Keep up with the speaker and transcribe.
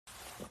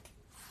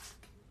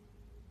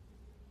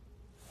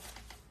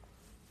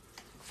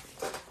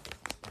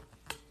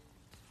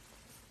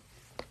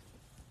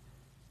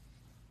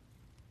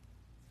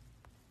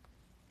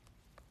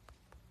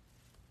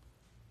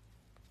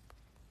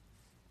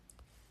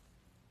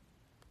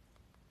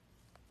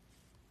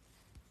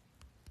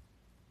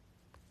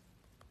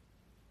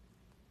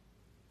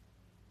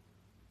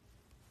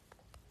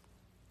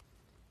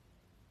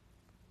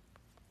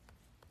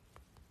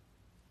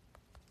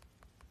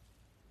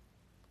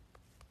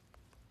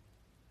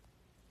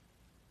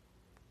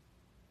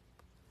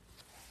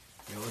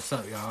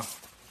What's up, y'all?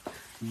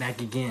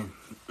 Back again.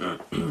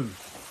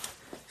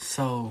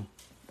 So,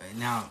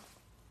 now,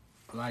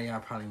 a lot of y'all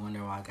probably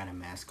wonder why I got a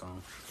mask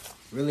on.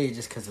 Really,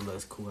 just because it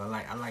looks cool. I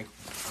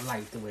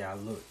like the way I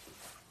look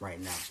right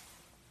now.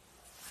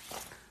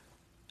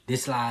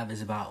 This live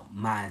is about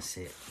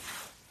mindset.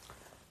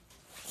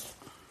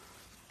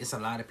 It's a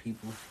lot of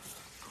people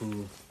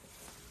who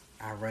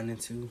I run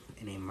into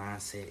and their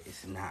mindset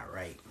is not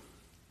right.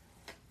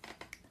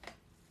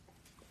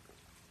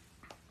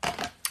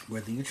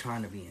 Whether you're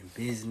trying to be in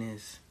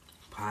business,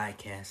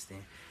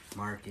 podcasting,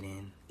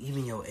 marketing,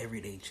 even your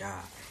everyday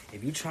job,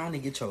 if you're trying to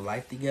get your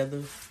life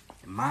together,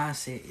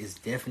 mindset is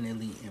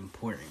definitely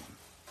important.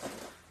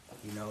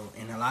 You know,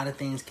 and a lot of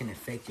things can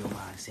affect your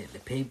mindset.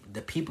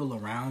 The people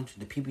around you,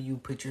 the people you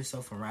put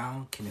yourself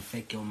around can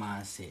affect your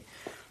mindset.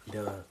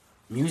 The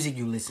music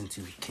you listen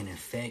to can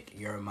affect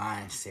your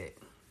mindset.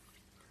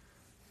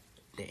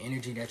 The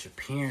energy that your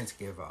parents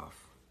give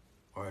off,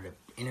 or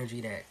the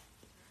energy that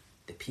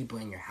the people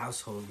in your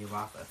household give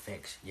off,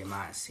 affects your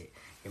mindset.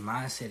 Your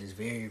mindset is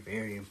very,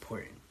 very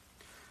important.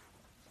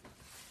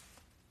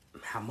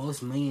 How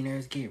most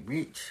millionaires get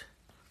rich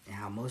and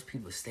how most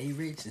people stay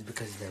rich is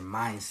because of their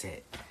mindset.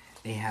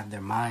 They have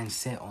their mind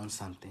set on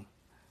something.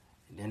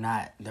 Their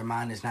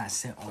mind is not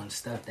set on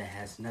stuff that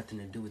has nothing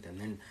to do with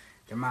them.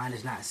 Their mind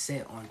is not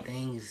set on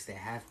things that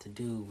have to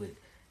do with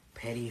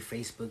petty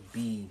Facebook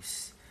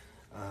beefs,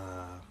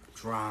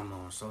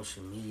 drama on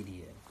social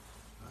media,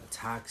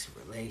 toxic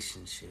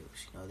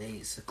relationships. You know, they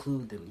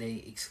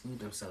exclude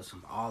themselves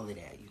from all of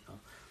that. You know,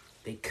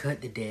 they cut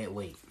the dead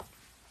weight.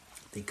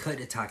 They cut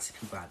the toxic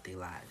people out their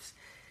lives.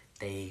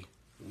 They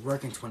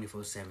working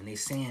 24/7. They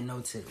saying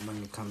no to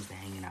when it comes to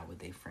hanging out with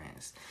their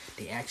friends.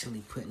 They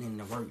actually putting in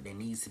the work that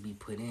needs to be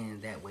put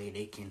in. That way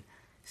they can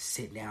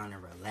sit down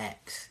and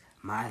relax.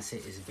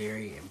 Mindset is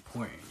very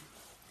important.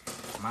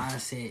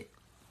 Mindset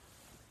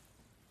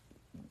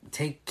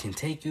can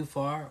take you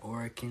far,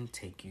 or it can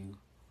take you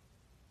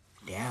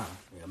down.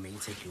 I mean,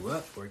 it can take you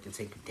up, or it can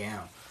take you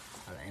down.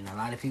 And a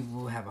lot of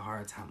people have a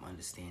hard time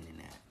understanding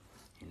that.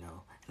 You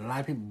know, and a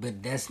lot of people,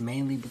 but that's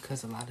mainly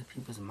because a lot of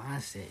people's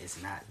mindset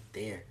is not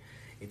there.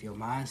 If your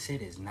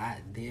mindset is not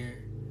there,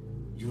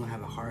 you're going to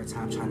have a hard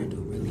time trying to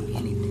do really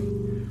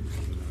anything.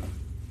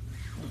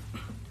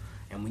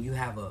 And when you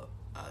have a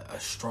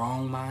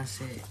strong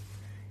mindset,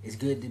 it's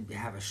good to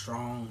have a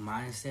strong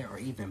mindset, or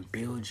even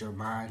build your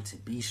mind to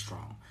be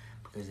strong.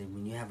 Because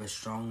when you have a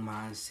strong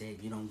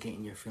mindset, you don't get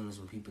in your feelings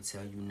when people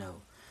tell you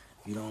no.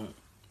 You don't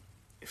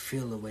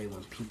feel away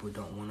when people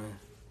don't want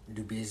to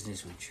do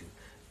business with you.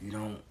 You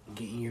don't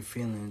get in your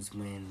feelings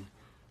when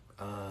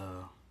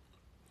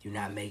you're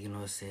not making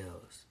no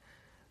sales,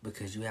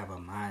 because you have a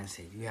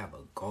mindset, you have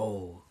a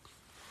goal.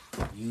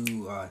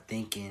 You are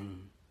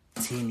thinking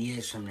 10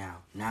 years from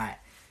now, not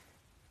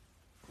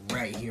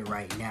right here,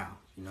 right now.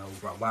 You know,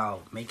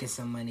 while making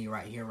some money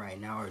right here, right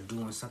now, or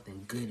doing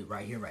something good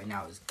right here, right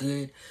now is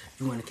good.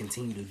 You want to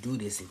continue to do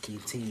this and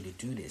continue to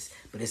do this.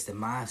 But it's the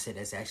mindset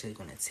that's actually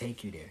going to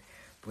take you there.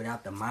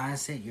 Without the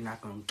mindset, you're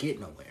not going to get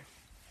nowhere.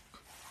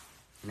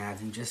 Now,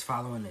 if you're just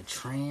following the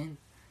trend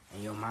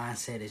and your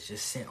mindset is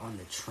just set on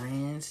the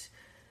trends,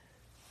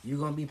 you're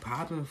going to be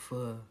popping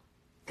for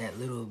that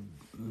little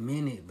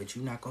minute, but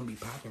you're not going to be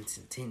popping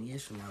to 10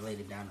 years from now,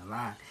 later down the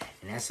line.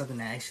 And that's something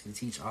I actually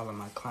teach all of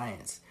my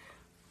clients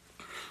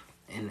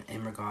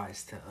in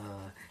regards to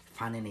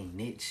finding a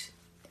niche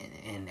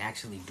and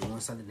actually doing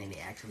something that they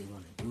actually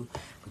want to do.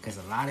 Because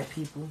a lot of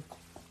people,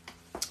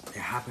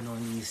 they're hopping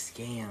on these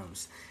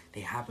scams.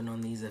 They hopping on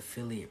these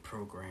affiliate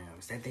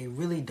programs that they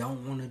really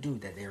don't want to do,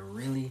 that they're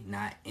really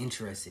not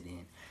interested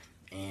in.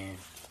 And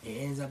it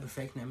ends up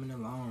affecting them in the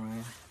long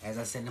run. As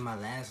I said in my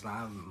last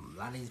live, a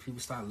lot of these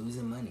people start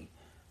losing money.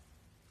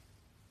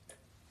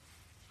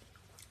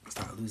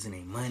 Start losing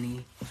their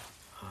money.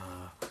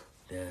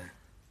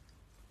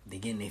 They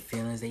get in their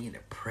feelings. They get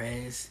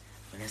depressed.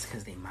 But that's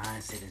because their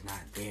mindset is not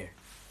there.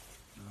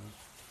 You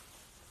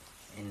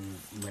know?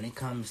 And when it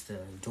comes to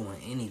doing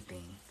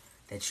anything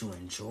that you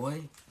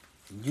enjoy,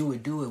 you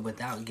would do it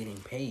without getting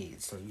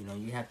paid. So, you know,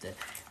 you have to,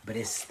 but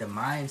it's the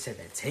mindset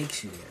that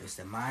takes you there. It's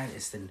the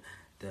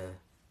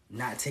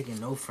not taking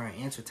no for an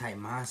answer type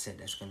mindset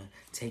that's going to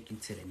take you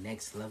to the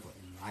next level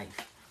in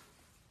life.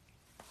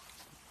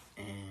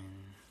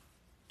 And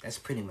that's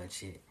pretty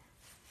much it.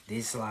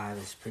 This live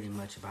is pretty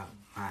much about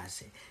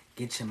mindset.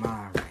 Get your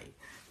mind right.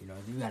 You know,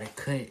 if you got to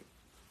cut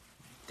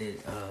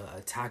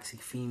a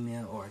toxic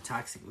female or a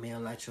toxic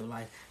male out your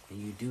life, then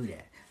you do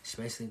that.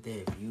 Especially if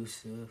they're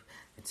abusive,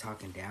 they're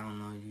talking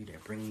down on you, they're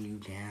bringing you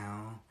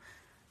down.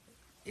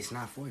 It's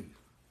not for you.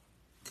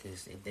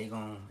 Because if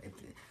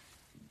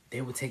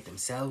they will take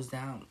themselves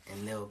down,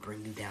 and they'll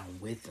bring you down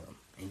with them,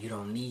 and you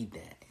don't need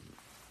that.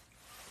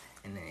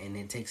 And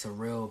it takes a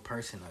real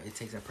person, or it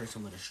takes a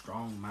person with a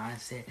strong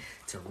mindset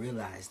to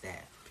realize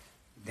that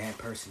that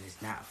person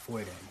is not for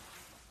them.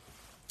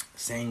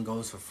 Same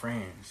goes for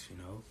friends, you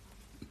know.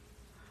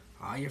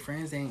 All your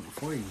friends ain't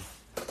for you.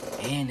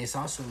 And it's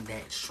also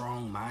that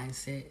strong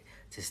mindset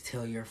to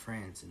tell your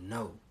friends,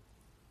 no,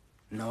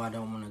 I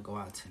don't want to go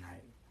out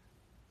tonight.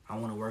 I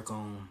want to work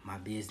on my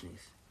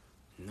business.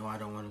 No, I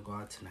don't want to go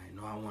out tonight.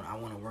 No, I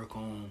want to work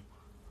on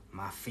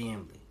my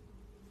family.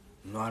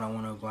 No, I don't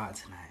want to go out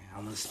tonight. I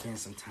want to spend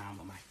some time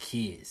with my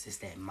kids. It's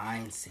that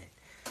mindset.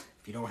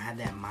 If you don't have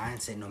that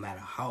mindset, no matter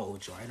how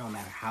old you are, it don't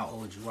matter how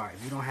old you are.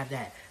 If you don't have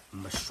that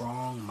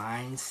strong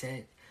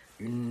mindset,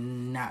 you're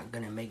not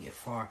going to make it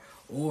far,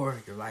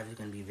 or your life is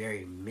going to be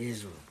very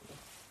miserable,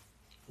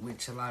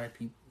 which a lot of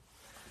people,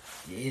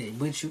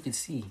 which you can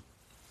see.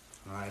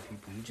 A lot of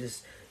people,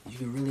 you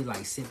can really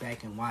like sit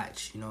back and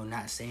watch,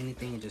 not say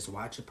anything and just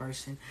watch a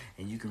person,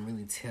 and you can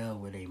really tell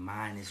where their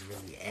mind is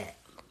really at.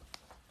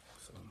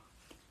 So,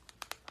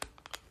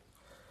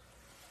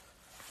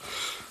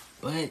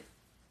 but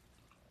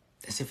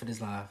that's it for this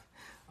live.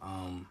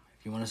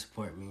 If you want to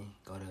support me,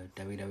 go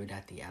to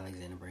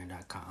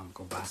www.thealexanderbrand.com.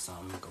 Go buy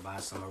something. Go buy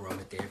some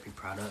aromatherapy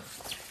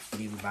products.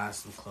 Maybe buy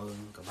some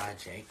clothing. Go buy a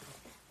jacket.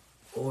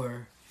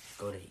 Or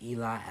go to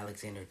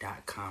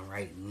elialexander.com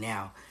right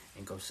now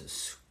and go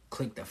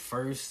click the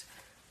first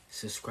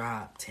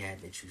subscribe tab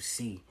that you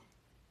see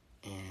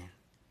and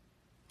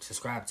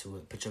subscribe to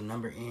it. Put your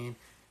number in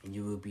and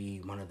you will be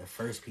one of the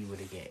first people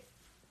to get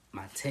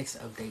my text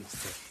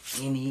updates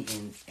to any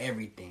and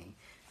everything.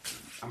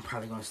 I'm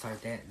probably going to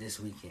start that this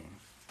weekend.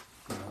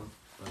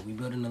 But we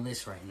building the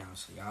list right now,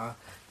 so y'all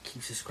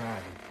keep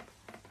subscribing.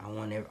 I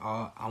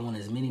want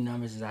as many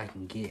numbers as I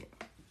can get,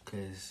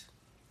 because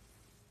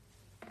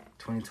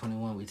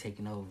 2021 we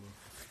taking over.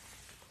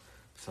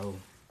 So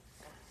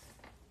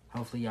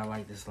hopefully y'all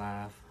like this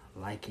live.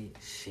 Like it,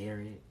 share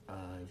it.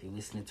 If you're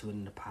listening to it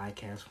in the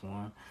podcast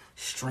form,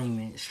 stream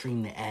it,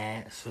 stream the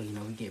ad, so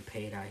we get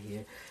paid out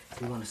here. If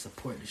you want to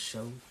support the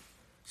show,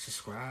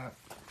 subscribe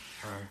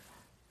or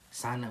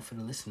sign up for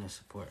the listener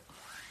support.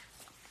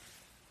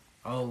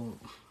 Oh,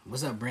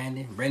 what's up,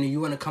 Brandon? Brandon,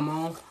 you want to come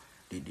on?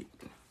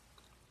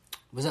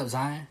 What's up,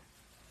 Zion?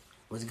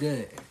 What's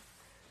good?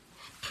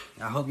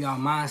 I hope y'all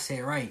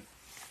mindset right.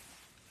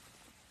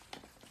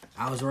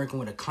 I was working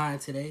with a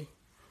client today.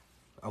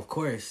 Of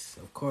course,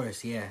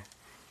 yeah.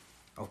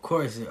 Of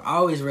course,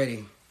 always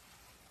ready.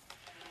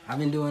 I've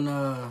been doing,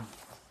 I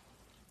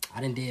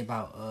done did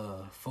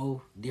about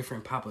 4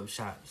 different pop-up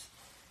shops.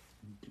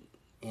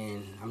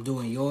 And I'm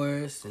doing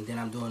yours, and then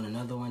I'm doing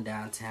another one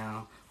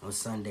downtown on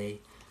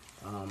Sunday.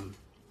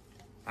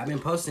 I've been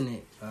posting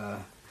it.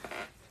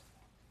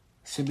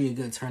 Should be a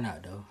good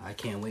turnout, though. I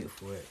can't wait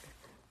for it.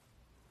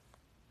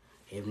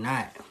 If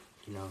not,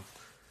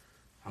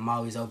 I'm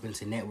always open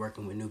to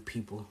networking with new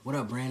people. What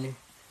up, Brandon?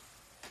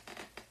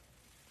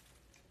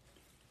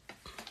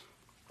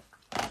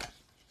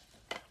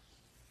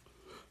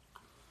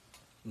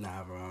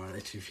 Nah, bro, I'm gonna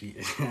let you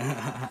feed.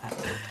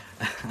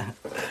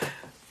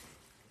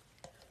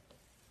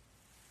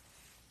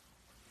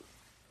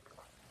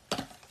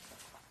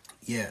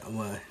 Yeah,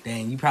 well,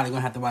 then you probably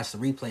gonna have to watch the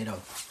replay,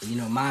 though. But,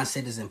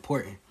 mindset is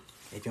important.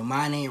 If your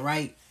mind ain't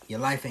right, your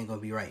life ain't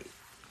gonna be right.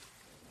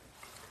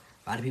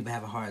 A lot of people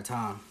have a hard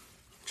time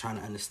trying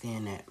to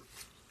understand that.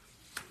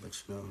 But,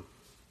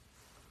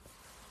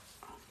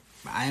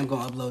 I am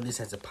gonna upload this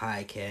as a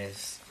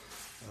podcast.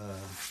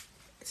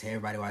 To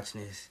everybody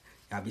watching this,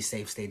 y'all be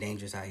safe, stay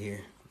dangerous out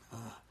here.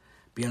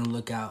 Be on the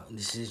lookout.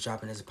 This is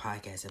dropping as a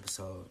podcast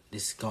episode.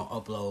 This is gonna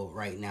upload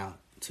right now,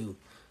 too,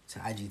 to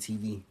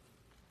IGTV.